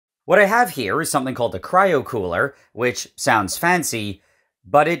What I have here is something called the cryocooler, which sounds fancy,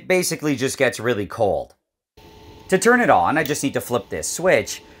 but it basically just gets really cold. To turn it on, I just need to flip this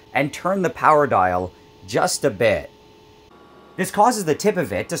switch and turn the power dial just a bit. This causes the tip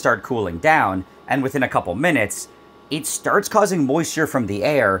of it to start cooling down, and within a couple minutes, it starts causing moisture from the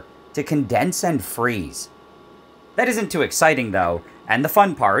air to condense and freeze. That isn't too exciting though, and the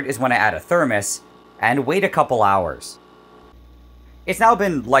fun part is when I add a thermos and wait a couple hours. It's now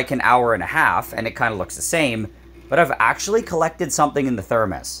been like an hour and a half, and it kind of looks the same, but I've actually collected something in the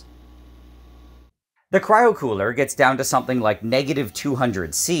thermos. The cryocooler gets down to something like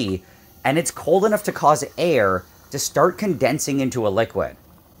 -200°C, and it's cold enough to cause air to start condensing into a liquid.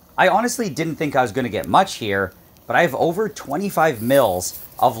 I honestly didn't think I was going to get much here, but I have over 25 mils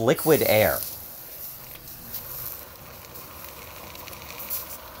of liquid air.